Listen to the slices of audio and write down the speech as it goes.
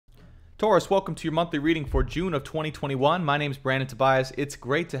Taurus, welcome to your monthly reading for June of 2021. My name is Brandon Tobias. It's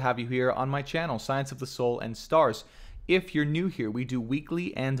great to have you here on my channel, Science of the Soul and Stars. If you're new here, we do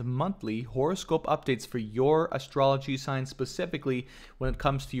weekly and monthly horoscope updates for your astrology sign, specifically when it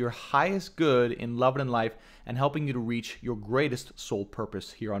comes to your highest good in love and in life and helping you to reach your greatest soul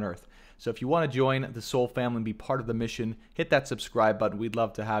purpose here on Earth. So if you want to join the Soul family and be part of the mission, hit that subscribe button. We'd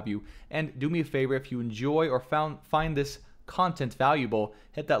love to have you. And do me a favor, if you enjoy or find this content valuable,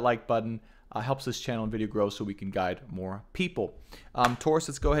 hit that like button. Helps this channel and video grow so we can guide more people. Taurus,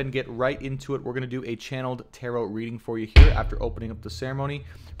 let's go ahead and get right into it. We're going to do a channeled tarot reading for you here after opening up the ceremony.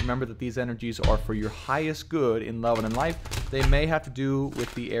 Remember that these energies are for your highest good in love and in life. They may have to do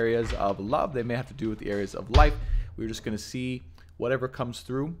with the areas of love. They may have to do with the areas of life. We're just going to see whatever comes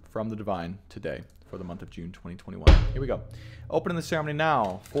through from the divine today for the month of June 2021. Here we go. Opening the ceremony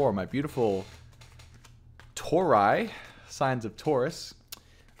now for my beautiful Tauri, signs of Taurus.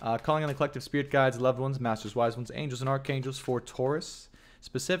 Calling on the collective spirit guides, loved ones, masters, wise ones, angels, and archangels for Taurus,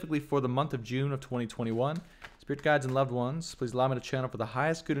 specifically for the month of June of 2021. Spirit guides and loved ones, please allow me to channel for the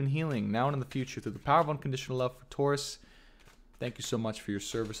highest good and healing now and in the future through the power of unconditional love for Taurus. Thank you so much for your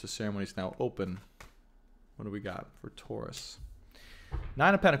service. The ceremony is now open. What do we got for Taurus?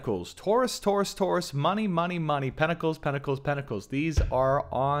 Nine of Pentacles. Taurus, Taurus, Taurus. Money, money, money. Pentacles, Pentacles, Pentacles. These are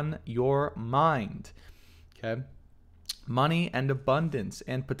on your mind. Okay? Money and abundance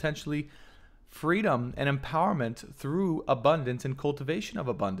and potentially freedom and empowerment through abundance and cultivation of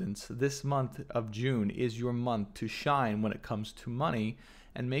abundance. This month of June is your month to shine when it comes to money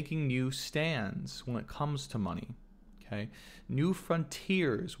and making new stands when it comes to money. Okay? New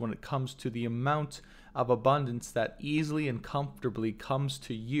frontiers when it comes to the amount of abundance that easily and comfortably comes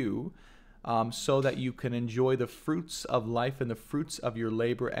to you, so that you can enjoy the fruits of life and the fruits of your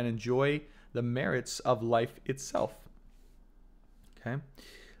labor and enjoy the merits of life itself. Okay.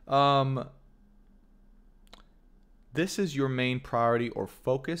 This is your main priority or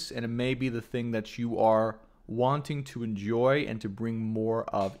focus, and it may be the thing that you are wanting to enjoy and to bring more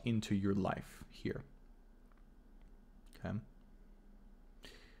of into your life here. Okay.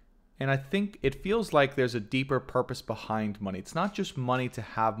 And I think it feels like there's a deeper purpose behind money. It's not just money to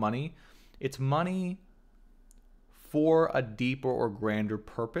have money. It's money for a deeper or grander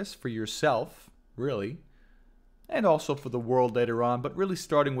purpose for yourself, really. And also for the world later on, but really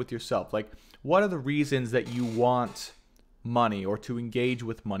starting with yourself. Like, what are the reasons that you want money or to engage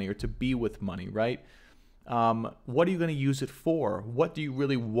with money or to be with money, right? What are you going to use it for? What do you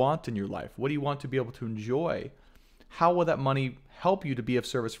really want in your life? What do you want to be able to enjoy? How will that money help you to be of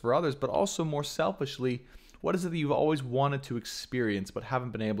service for others? But also more selfishly, what is it that you've always wanted to experience but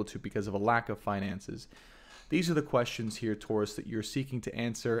haven't been able to because of a lack of finances? These are the questions here, Taurus, that you're seeking to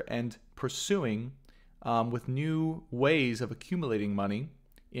answer and pursuing with new ways of accumulating money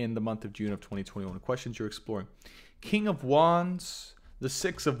in the month of June of 2021. Questions you're exploring. King of Wands, the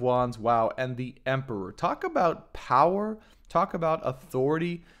Six of Wands, wow, and the Emperor. Talk about power, talk about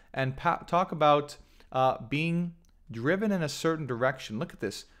authority, and talk about being driven in a certain direction. Look at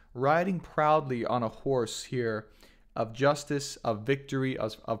this. Riding proudly on a horse here of justice, of victory,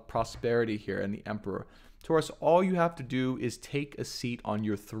 of prosperity here, and the Emperor. Taurus, all you have to do is take a seat on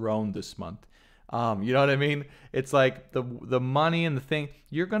your throne this month. You know what I mean? It's like the money and the thing,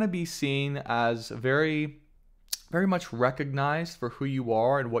 you're going to be seen as very, very much recognized for who you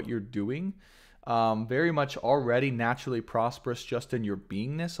are and what you're doing. Very much already naturally prosperous just in your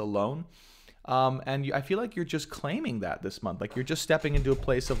beingness alone. I feel like you're just claiming that this month. Like, you're just stepping into a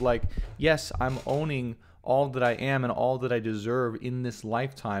place of like, yes, I'm owning all that I am and all that I deserve in this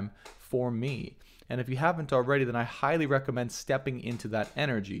lifetime for me. And if you haven't already, then I highly recommend stepping into that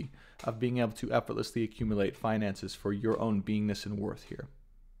energy of being able to effortlessly accumulate finances for your own beingness and worth here.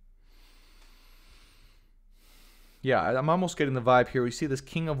 Yeah, I'm almost getting the vibe here. We see this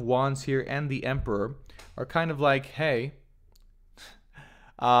King of Wands here and the Emperor are kind of like, hey,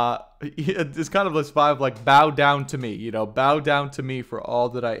 it's kind of this vibe like, bow down to me, you know, bow down to me for all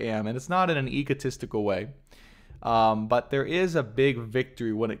that I am. And it's not in an egotistical way, but there is a big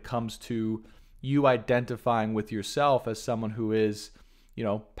victory when it comes to you identifying with yourself as someone who is, you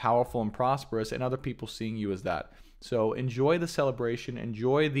know, powerful and prosperous, and other people seeing you as that. So enjoy the celebration,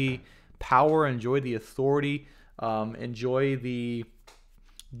 enjoy the power, enjoy the authority, enjoy the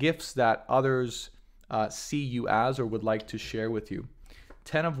gifts that others see you as or would like to share with you.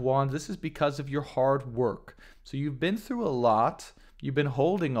 Ten of Wands, this is because of your hard work. So you've been through a lot, you've been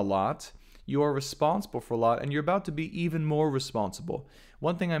holding a lot, you are responsible for a lot, and you're about to be even more responsible.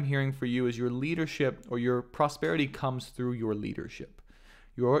 One thing I'm hearing for you is your leadership or your prosperity comes through your leadership.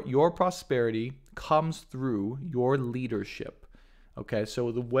 Your prosperity comes through your leadership. Okay,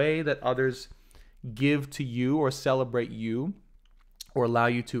 so the way that others give to you or celebrate you or allow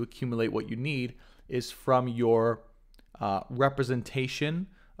you to accumulate what you need is from your representation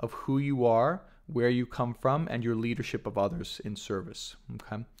of who you are, where you come from, and your leadership of others in service.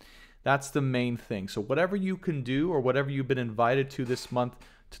 Okay, that's the main thing. So whatever you can do or whatever you've been invited to this month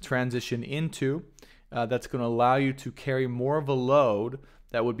to transition into, that's going to allow you to carry more of a load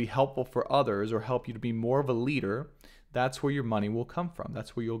that would be helpful for others or help you to be more of a leader, that's where your money will come from.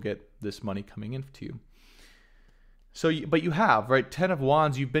 That's where you'll get this money coming into you. So, but you have, right? 10 of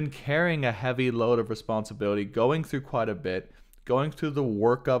Wands, you've been carrying a heavy load of responsibility, going through quite a bit, going through the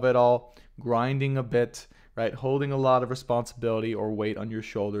work of it all, grinding a bit, right? Holding a lot of responsibility or weight on your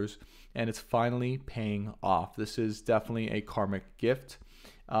shoulders, and it's finally paying off. This is definitely a karmic gift.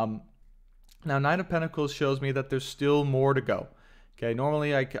 Now, Nine of Pentacles shows me that there's still more to go. Okay,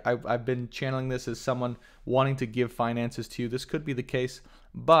 normally I've been channeling this as someone wanting to give finances to you. This could be the case,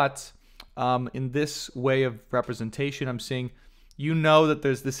 but in this way of representation, I'm seeing, you know, that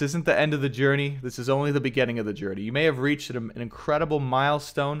this isn't the end of the journey. This is only the beginning of the journey. You may have reached an incredible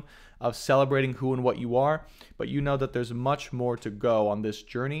milestone of celebrating who and what you are, but you know that there's much more to go on this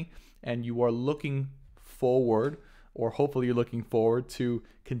journey, and you are looking forward, or hopefully you're looking forward to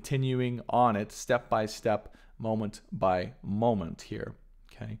continuing on it step by step, moment by moment here.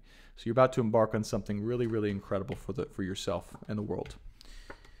 Okay, so you're about to embark on something really, really incredible for yourself and the world.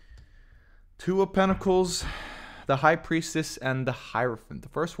 Two of Pentacles, the High Priestess and the Hierophant. The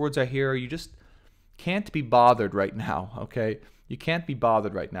first words I hear are, you just can't be bothered right now. Okay, you can't be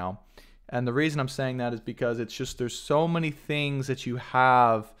bothered right now, and the reason I'm saying that is because it's just, there's so many things that you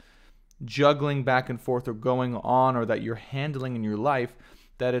have juggling back and forth or going on, or that you're handling in your life,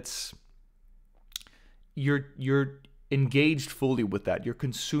 that it's you're engaged fully with that. You're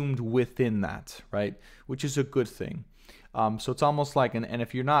consumed within that, right? Which is a good thing. So it's almost like, and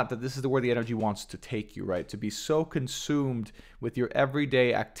if you're not, that this is where the energy wants to take you, right? To be so consumed with your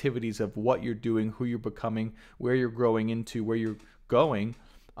everyday activities of what you're doing, who you're becoming, where you're growing into, where you're going,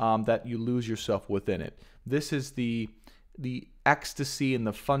 that you lose yourself within it. This is the ecstasy and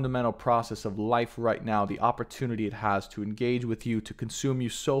the fundamental process of life right now, the opportunity it has to engage with you, to consume you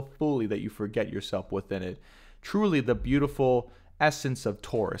so fully that you forget yourself within it. Truly the beautiful essence of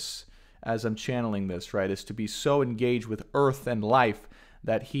Taurus, as I'm channeling this, right, is to be so engaged with earth and life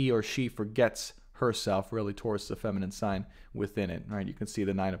that he or she forgets herself. Really, Taurus is a feminine sign within it, right? You can see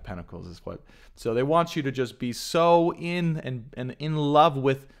the Nine of Pentacles is what. So they want you to just be so in and in love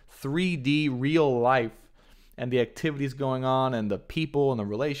with 3D real life, and the activities going on, and the people, and the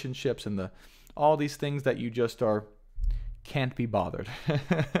relationships, and all these things that you just can't be bothered,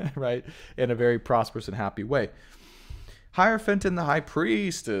 right? In a very prosperous and happy way. Hierophant and the High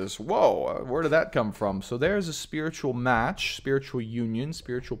Priestess. Whoa, where did that come from? So there's a spiritual match, spiritual union,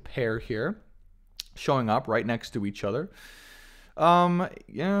 spiritual pair here, showing up right next to each other.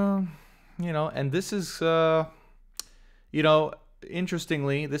 Yeah, you know, and this is, you know,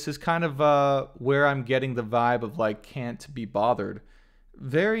 interestingly, this is kind of where I'm getting the vibe of like, can't be bothered.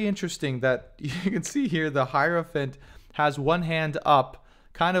 Very interesting that you can see here the Hierophant has one hand up,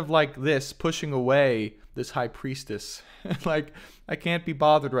 kind of like this, pushing away this High Priestess. Like, I can't be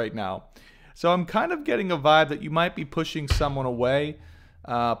bothered right now. So I'm kind of getting a vibe that you might be pushing someone away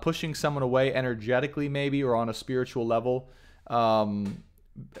energetically maybe, or on a spiritual level,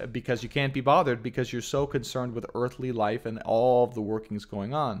 because you can't be bothered, because you're so concerned with earthly life and all of the workings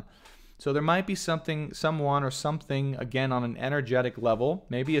going on. So there might be someone or something, again, on an energetic level,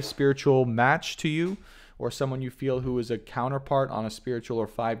 maybe a spiritual match to you, or someone you feel who is a counterpart on a spiritual or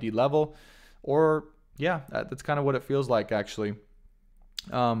 5D level, or yeah, that's kind of what it feels like, actually,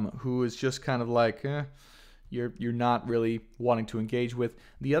 who is just kind of like, you're not really wanting to engage with.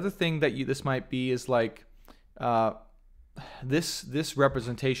 The other thing that this might be is like, this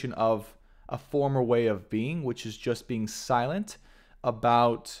representation of a former way of being, which is just being silent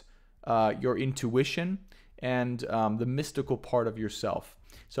about your intuition and the mystical part of yourself.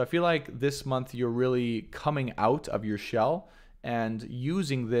 So I feel like this month you're really coming out of your shell and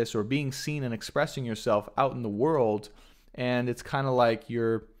using this, or being seen and expressing yourself out in the world, and it's kind of like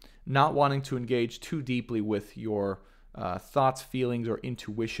you're not wanting to engage too deeply with your thoughts, feelings, or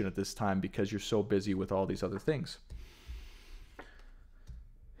intuition at this time, because you're so busy with all these other things.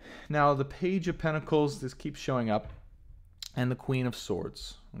 Now, the Page of Pentacles, this keeps showing up, and the Queen of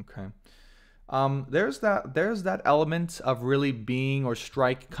Swords. Okay, there's that element of really being, or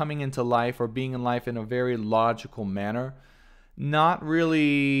coming into life, or being in life in a very logical manner, not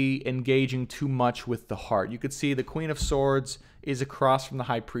really engaging too much with the heart. You could see the Queen of Swords is across from the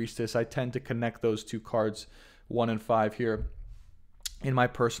High Priestess. I tend to connect those two cards, 1 and 5 here. in my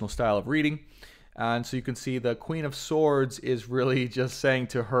personal style of reading. And so you can see the Queen of Swords is really just saying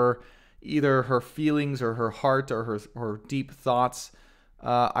to her, either her feelings or her heart or her deep thoughts,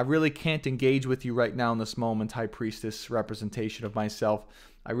 I really can't engage with you right now in this moment, High Priestess representation of myself.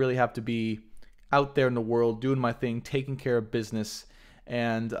 I really have to be out there in the world, doing my thing, taking care of business,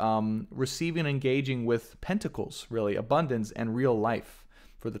 and receiving and engaging with pentacles, really, abundance and real life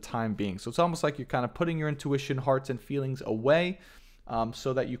for the time being. So it's almost like you're kind of putting your intuition, hearts, and feelings away,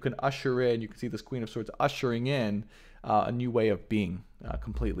 so that you can usher in, you can see this Queen of Swords ushering in a new way of being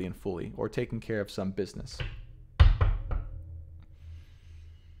completely and fully, or taking care of some business.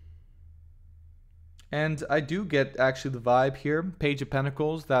 And I do get actually the vibe here, Page of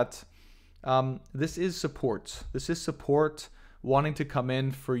Pentacles, that this is support. This is support wanting to come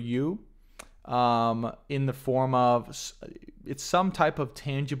in for you in the form of, it's some type of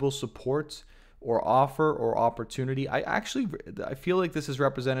tangible support or offer or opportunity. I feel like this is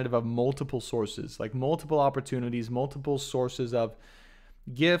representative of multiple sources, like multiple opportunities, multiple sources of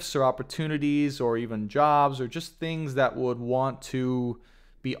gifts or opportunities or even jobs or just things that would want to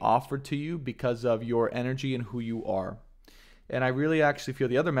be offered to you because of your energy and who you are. And I really actually feel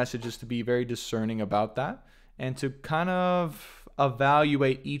the other message is to be very discerning about that and to kind of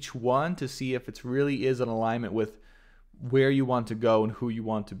evaluate each one to see if it really is in alignment with where you want to go and who you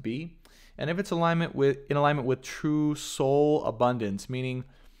want to be. And if it's in alignment with true soul abundance, meaning,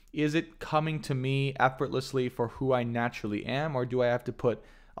 is it coming to me effortlessly for who I naturally am, or do I have to put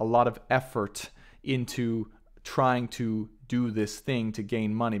a lot of effort into trying to do this thing to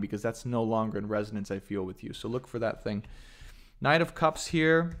gain money, because that's no longer in resonance, I feel, with you. So look for that thing. Knight of Cups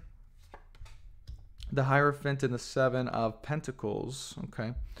here, the Hierophant, and the Seven of Pentacles.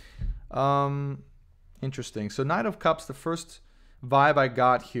 Okay. Interesting. So Knight of Cups, the first vibe I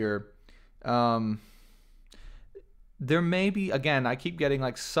got here, there may be, again, I keep getting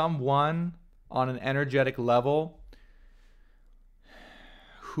like someone on an energetic level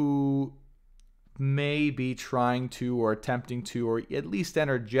who may be trying to or attempting to, or at least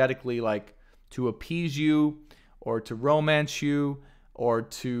energetically, like to appease you or to romance you or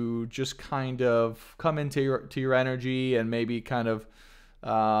to just kind of come into your energy and maybe kind of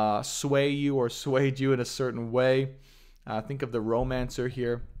sway you or swayed you in a certain way. Think of the romancer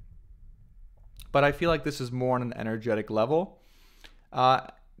here. But I feel like this is more on an energetic level. And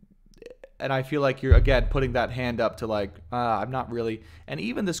I feel like you're, again, putting that hand up to like, I'm not really. And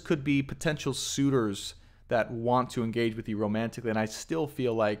even this could be potential suitors that want to engage with you romantically. And I still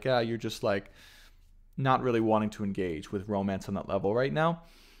feel like you're just like not really wanting to engage with romance on that level right now.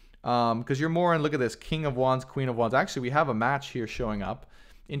 Because you're more in, look at this, King of Wands, Queen of Wands. Actually, we have a match here showing up.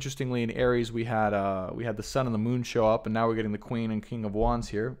 Interestingly, in Aries, we had the Sun and the Moon show up. And now we're getting the Queen and King of Wands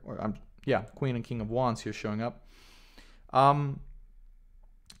here. Yeah, Queen and King of Wands here showing up.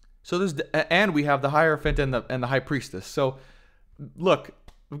 So there's, and we have the Hierophant and the High Priestess. So look,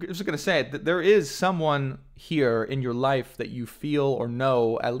 I'm just gonna say that there is someone here in your life that you feel or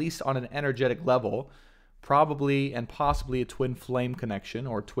know, at least on an energetic level, probably and possibly a twin flame connection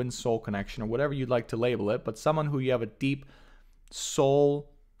or twin soul connection or whatever you'd like to label it, but someone who you have a deep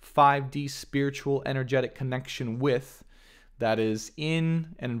soul, 5D spiritual energetic connection with, that is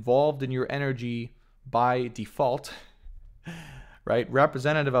in and involved in your energy by default, right?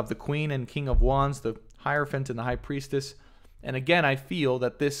 Representative of the Queen and King of Wands, the Hierophant and the High Priestess. And again, I feel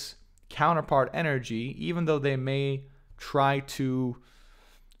that this counterpart energy, even though they may try to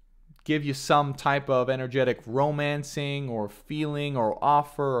give you some type of energetic romancing or feeling or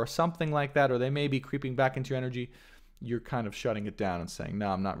offer or something like that, or they may be creeping back into your energy, you're kind of shutting it down and saying, no,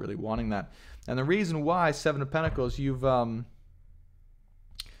 I'm not really wanting that. And the reason why, Seven of Pentacles, you've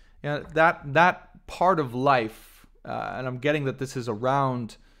that part of life, and I'm getting that this is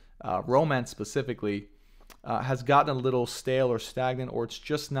around romance specifically, has gotten a little stale or stagnant, or it's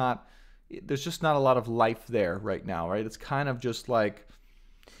just not, there's just not a lot of life there right now, right? It's kind of just like,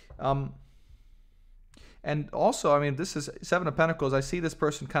 and also, I mean, this is Seven of Pentacles. I see this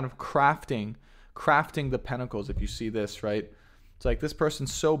person kind of crafting the pentacles, if you see this, right? It's like this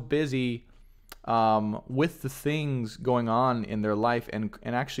person's so busy with the things going on in their life and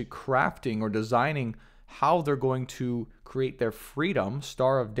actually crafting or designing how they're going to create their freedom.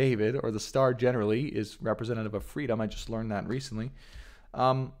 Star of David, or the star generally, is representative of freedom. I just learned that recently.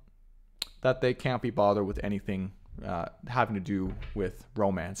 That they can't be bothered with anything having to do with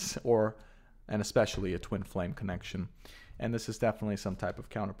romance and especially a twin flame connection. And this is definitely some type of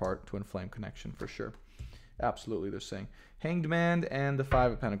counterpart, twin flame connection for sure. Absolutely, they're saying. Hanged Man and the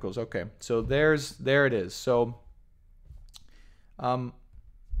Five of Pentacles. Okay, so there it is. So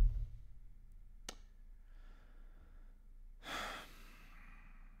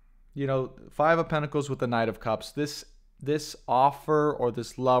you know, Five of Pentacles with the Knight of Cups. This offer or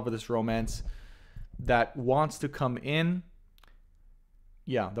this love or this romance that wants to come in,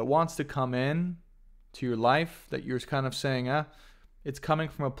 that wants to come in to your life, that you're kind of saying, it's coming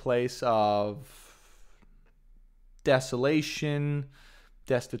from a place of desolation,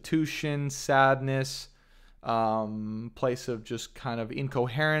 destitution, sadness, place of just kind of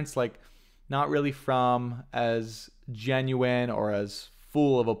incoherence, like not really from as genuine or as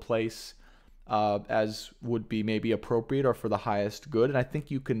full of a place as would be maybe appropriate or for the highest good. And I think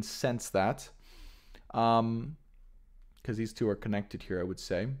you can sense that because these two are connected here, I would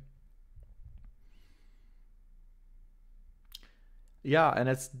say. Yeah, and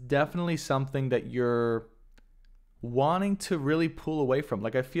it's definitely something that you're wanting to really pull away from.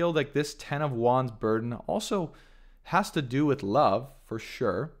 Like, I feel like this Ten of Wands burden also has to do with love, for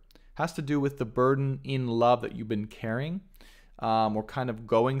sure. Has to do with the burden in love that you've been carrying, or kind of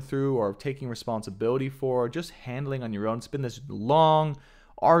going through, or taking responsibility for, or just handling on your own. It's been this long,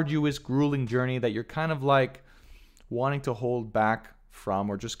 arduous, grueling journey that you're kind of like wanting to hold back from,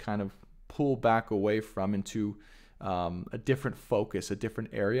 or just kind of pull back away from into a different focus, a different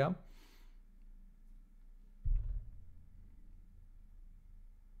area.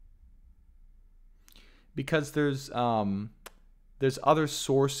 Because there's other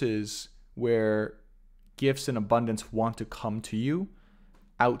sources where gifts and abundance want to come to you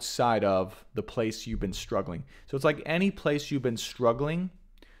outside of the place you've been struggling. So it's like any place you've been struggling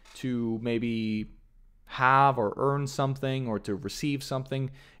to maybe have or earn something or to receive something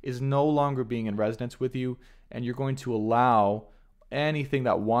is no longer being in resonance with you, and you're going to allow anything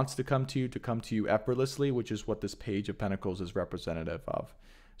that wants to come to you effortlessly, which is what this Page of Pentacles is representative of.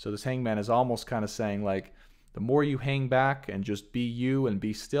 So this Hangman is almost kind of saying, like, the more you hang back and just be you and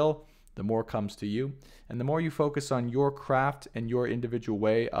be still, the more comes to you. And the more you focus on your craft and your individual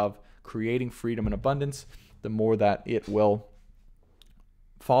way of creating freedom and abundance, the more that it will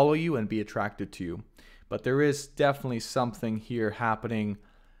follow you and be attracted to you. But there is definitely something here happening,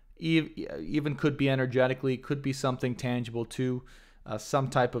 even could be energetically, could be something tangible too, some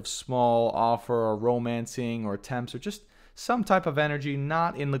type of small offer or romancing or attempts, or just some type of energy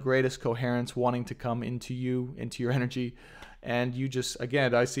not in the greatest coherence wanting to come into you, into your energy. And you just,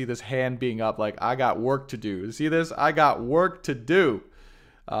 again, I see this hand being up like, I got work to do. You see this? I got work to do.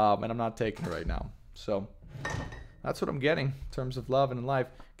 And I'm not taking it right now. So that's what I'm getting in terms of love and in life.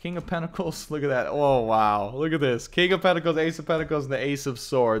 King of Pentacles, look at that. Oh, wow. Look at this. King of Pentacles, Ace of Pentacles, and the Ace of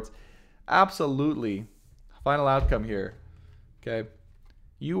Swords. Absolutely. Final outcome here. Okay.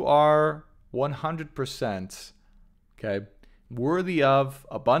 You are 100%, okay, worthy of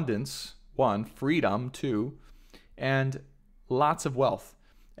abundance, 1, freedom, 2, and lots of wealth.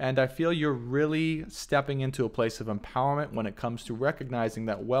 And I feel you're really stepping into a place of empowerment when it comes to recognizing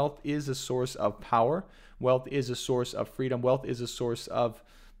that wealth is a source of power. Wealth is a source of freedom. Wealth is a source of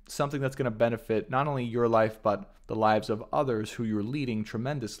something that's going to benefit not only your life, but the lives of others who you're leading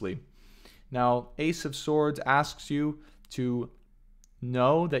tremendously. Now, Ace of Swords asks you to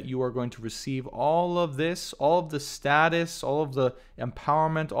know that you are going to receive all of this, all of the status, all of the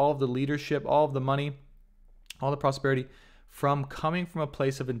empowerment, all of the leadership, all of the money, all the prosperity from coming from a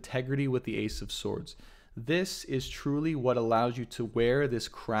place of integrity with the Ace of Swords. This is truly what allows you to wear this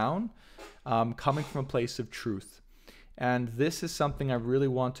crown, coming from a place of truth. And this is something I really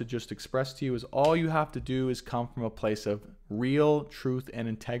want to just express to you, is all you have to do is come from a place of real truth and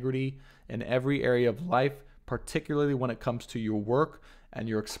integrity in every area of life, particularly when it comes to your work and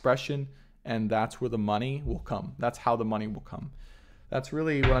your expression, and that's where the money will come. That's how the money will come. That's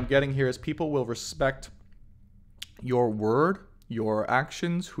really what I'm getting here, is people will respect your word, your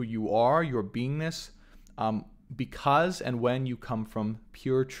actions, who you are, your beingness, because and when you come from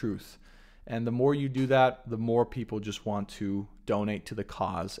pure truth. And the more you do that, the more people just want to donate to the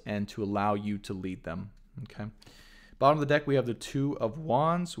cause and to allow you to lead them. Okay. Bottom of the deck, we have the Two of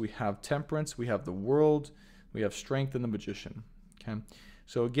Wands, we have Temperance, we have the World, we have Strength, and the Magician. Okay.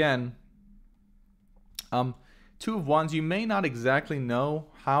 So again, Two of Wands, you may not exactly know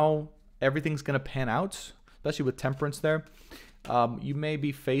how everything's going to pan out, especially with Temperance there. You may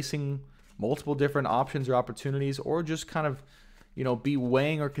be facing multiple different options or opportunities, or just kind of, you know, be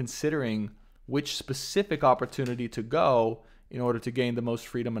weighing or considering which specific opportunity to go in order to gain the most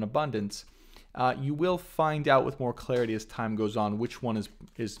freedom and abundance. You will find out with more clarity as time goes on which one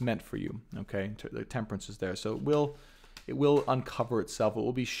is meant for you. Okay, the Temperance is there, so it will uncover itself. It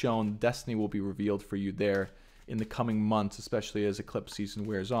will be shown. Destiny will be revealed for you there in the coming months, especially as eclipse season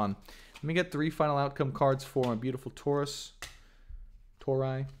wears on. Let me get 3 final outcome cards for my beautiful Taurus,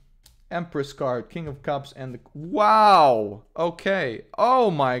 Tauri, Empress card, King of Cups, and the... Wow! Okay. Oh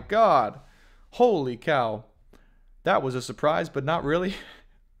my god. Holy cow. That was a surprise, but not really.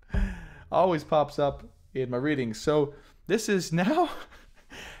 Always pops up in my readings. So this is now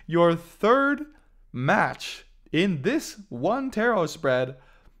your third match in this one tarot spread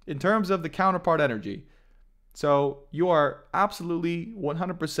in terms of the counterpart energy. So you are absolutely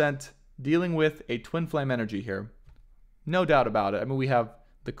 100% dealing with a twin flame energy here. No doubt about it. I mean, we have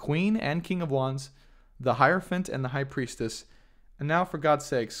the Queen and King of Wands, the Hierophant and the High Priestess, and now, for God's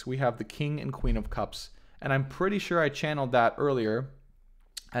sakes, we have the King and Queen of Cups. And I'm pretty sure I channeled that earlier,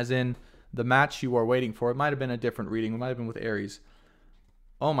 as in the match you are waiting for. It might have been a different reading. It might have been with Aries.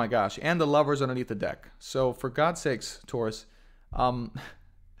 Oh my gosh. And the Lovers underneath the deck. So for God's sakes, Taurus,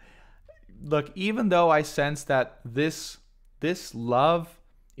 look, even though I sense that this love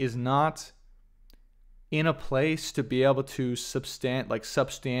is not in a place to be able to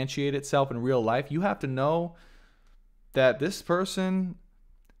substantiate itself in real life, you have to know that this person,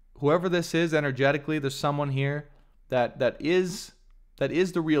 whoever this is energetically, there's someone here that is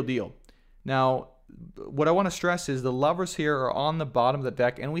the real deal. Now, what I want to stress is the Lovers here are on the bottom of the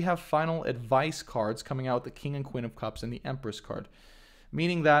deck, and we have final advice cards coming out with the King and Queen of Cups and the Empress card,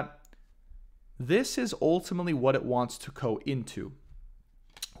 meaning that this is ultimately what it wants to go into.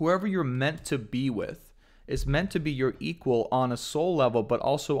 Whoever you're meant to be with is meant to be your equal on a soul level, but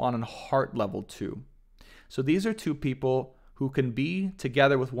also on a heart level too. So these are two people who can be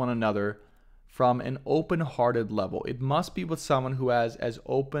together with one another from an open-hearted level. It must be with someone who has as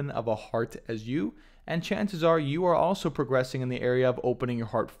open of a heart as you, and chances are you are also progressing in the area of opening your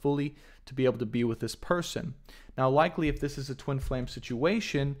heart fully to be able to be with this person. Now, likely if this is a twin flame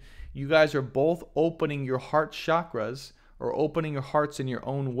situation, you guys are both opening your heart chakras or opening your hearts in your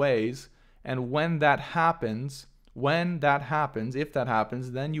own ways. And when that happens, if that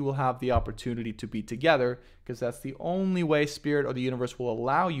happens, then you will have the opportunity to be together, because that's the only way Spirit or the universe will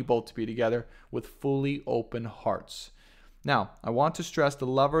allow you both to be together, with fully open hearts. Now, I want to stress the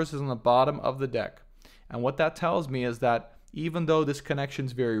Lovers is on the bottom of the deck. And what that tells me is that even though this connection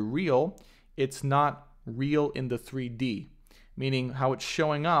is very real, it's not real in the 3D, meaning how it's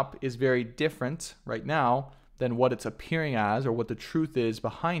showing up is very different right now than what it's appearing as, or what the truth is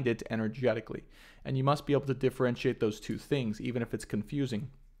behind it energetically. And you must be able to differentiate those two things, even if it's confusing.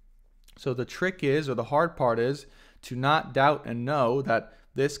 So the trick is, or the hard part is, to not doubt and know that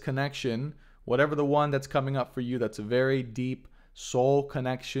this connection, whatever the one that's coming up for you, that's a very deep soul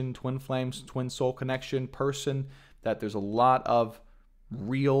connection, twin flames, twin soul connection person, that there's a lot of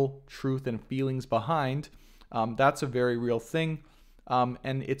real truth and feelings behind. That's a very real thing.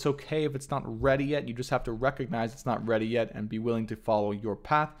 And it's okay if it's not ready yet. You just have to recognize it's not ready yet and be willing to follow your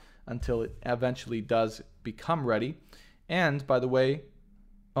path until it eventually does become ready. And by the way,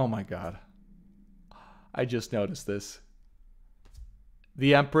 oh my God, I just noticed this.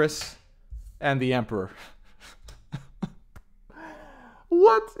 The Empress and the Emperor.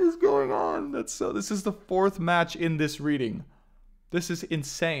 What is going on? This is the fourth match in this reading. This is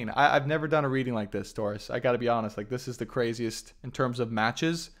insane. I've never done a reading like this, Taurus. I gotta be honest. Like, this is the craziest in terms of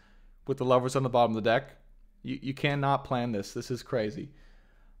matches with the Lovers on the bottom of the deck. You cannot plan this. This is crazy.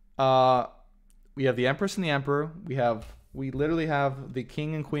 We have the Empress and the Emperor. We literally have the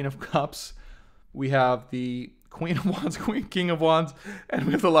King and Queen of Cups. We have the Queen of Wands, King of Wands, and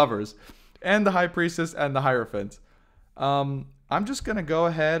we have the Lovers. And the High Priestess and the Hierophant. I'm just gonna go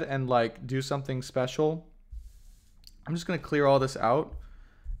ahead and like do something special. I'm just going to clear all this out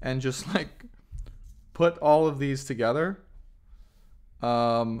and just like put all of these together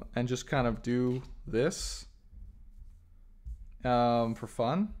and just kind of do this for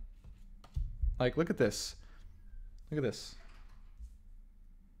fun. Like, look at this. Look at this.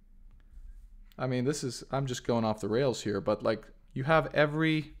 I mean, this is, I'm just going off the rails here, but like you have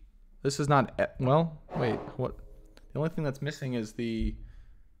every, this is not, well, wait, what? The only thing that's missing is the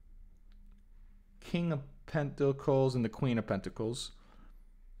King of Pentacles and the Queen of Pentacles.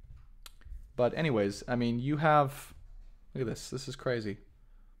 But anyways, I mean, you have, look at this. This is crazy.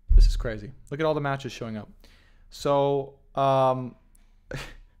 This is crazy. Look at all the matches showing up. So, I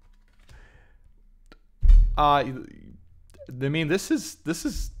mean, this is,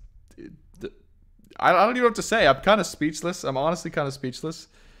 I don't even know what to say. I'm kind of speechless. I'm honestly kind of speechless.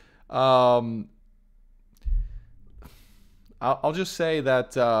 I'll just say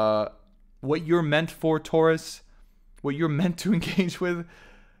that, what you're meant for, Taurus, what you're meant to engage with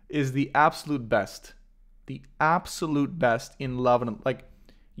is the absolute best. The absolute best in love. And like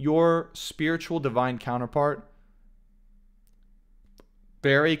your spiritual divine counterpart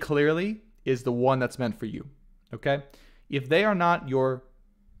very clearly is the one that's meant for you. Okay? If they are not your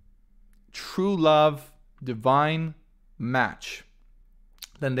true love, divine match,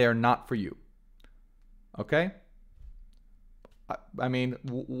 then they are not for you. Okay? I mean,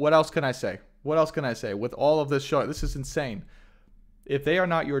 what else can I say? What else can I say? With all of this show, this is insane. If they are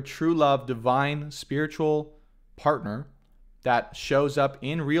not your true love, divine, spiritual partner that shows up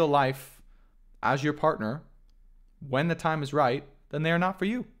in real life as your partner when the time is right, then they are not for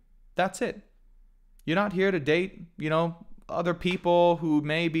you. That's it. You're not here to date, other people who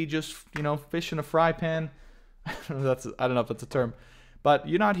may be just, fish in a fry pan. I don't know if that's a term. But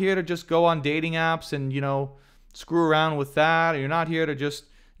you're not here to just go on dating apps and, screw around with that. You're not here to just,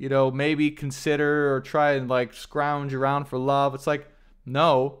 maybe consider or try and like scrounge around for love. It's like,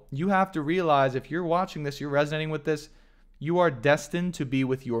 no, you have to realize if you're watching this, you're resonating with this, you are destined to be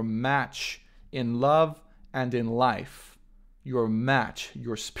with your match in love and in life. Your match,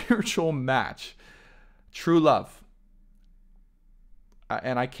 your spiritual match, true love.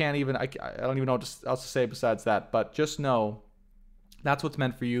 And I don't even know what else to say besides that, but just know that's what's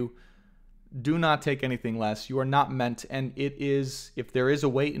meant for you. Do not take anything less. You are not meant, and it is, if there is a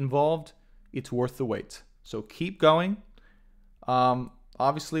wait involved, it's worth the wait. So keep going.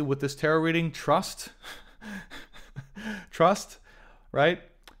 Obviously, with this tarot reading, trust, right?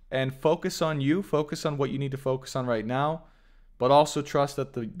 And focus on you. Focus on what you need to focus on right now, but also trust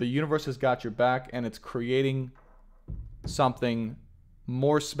that the universe has got your back, and it's creating something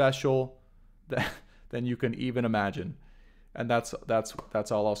more special than you can even imagine. And that's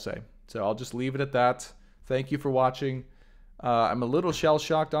all I'll say. So I'll just leave it at that. Thank you for watching. I'm a little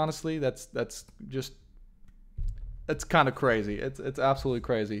shell-shocked, honestly. That's kind of crazy. It's absolutely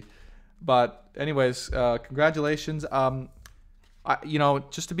crazy. But anyways, congratulations.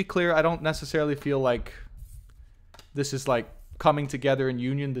 Just to be clear, I don't necessarily feel like this is like coming together in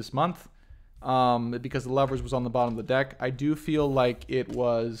union this month, because the Lovers was on the bottom of the deck. I do feel like it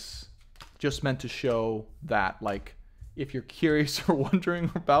was just meant to show that, like, if you're curious or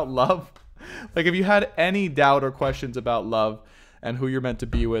wondering about love, like if you had any doubt or questions about love and who you're meant to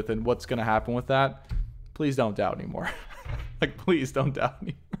be with and what's going to happen with that, please don't doubt anymore. Like, please don't doubt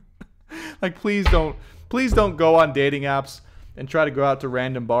anymore. Like, please don't go on dating apps and try to go out to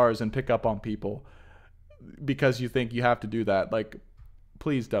random bars and pick up on people because you think you have to do that. Like,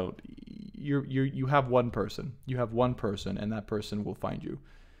 please don't. You have one person. You have one person, and that person will find you,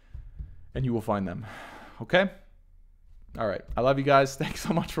 and you will find them. Okay? All right. I love you guys. Thanks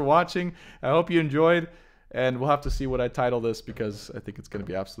so much for watching. I hope you enjoyed, and we'll have to see what I title this because I think it's going to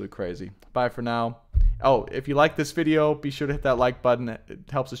be absolutely crazy. Bye for now. Oh, if you like this video, be sure to hit that like button. It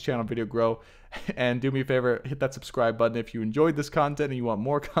helps this channel video grow. And do me a favor, hit that subscribe button if you enjoyed this content and you want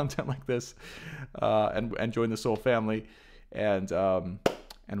more content like this, and join the Soul family. And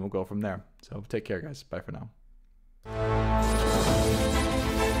we'll go from there. So take care, guys. Bye for now.